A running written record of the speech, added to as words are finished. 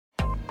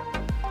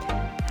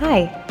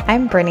Hi,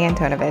 I'm Brittany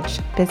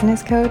Antonijevic,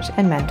 business coach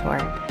and mentor.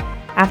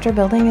 After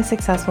building a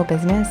successful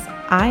business,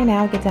 I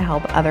now get to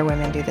help other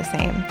women do the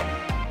same.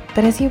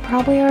 But as you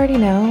probably already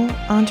know,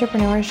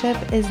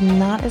 entrepreneurship is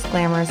not as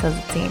glamorous as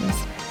it seems.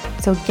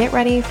 So get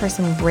ready for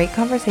some great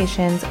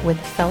conversations with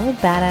fellow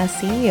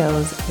badass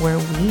CEOs where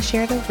we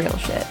share the real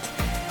shit.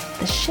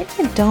 The shit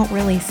you don't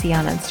really see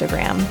on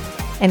Instagram.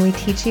 And we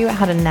teach you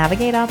how to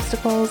navigate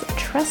obstacles,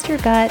 trust your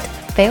gut,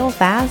 fail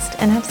fast,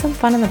 and have some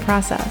fun in the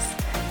process.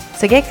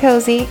 So get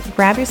cozy,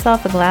 grab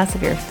yourself a glass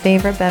of your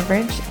favorite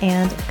beverage,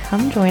 and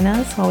come join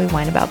us while we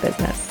whine about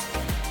business.